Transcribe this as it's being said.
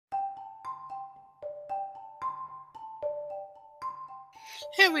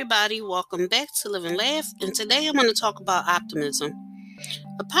Hey everybody, welcome back to Live and Laugh, and today I'm going to talk about optimism.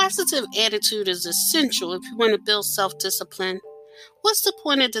 A positive attitude is essential if you want to build self-discipline. What's the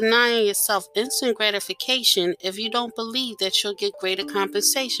point of denying yourself instant gratification if you don't believe that you'll get greater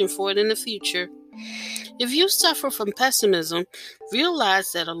compensation for it in the future? If you suffer from pessimism,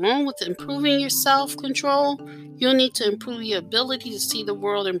 realize that along with improving your self-control, you'll need to improve your ability to see the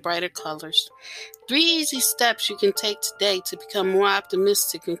world in brighter colors. 3 easy steps you can take today to become more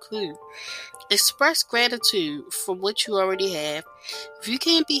optimistic include: express gratitude for what you already have. If you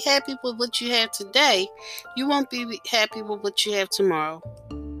can't be happy with what you have today, you won't be happy with what you have tomorrow.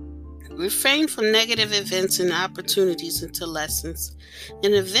 Refrain from negative events and opportunities into lessons.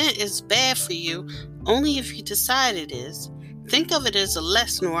 An event is bad for you only if you decide it is. Think of it as a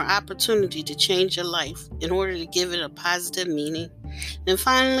lesson or opportunity to change your life in order to give it a positive meaning. And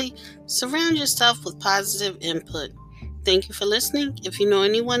finally, surround yourself with positive input. Thank you for listening. If you know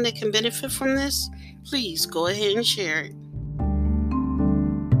anyone that can benefit from this, please go ahead and share it.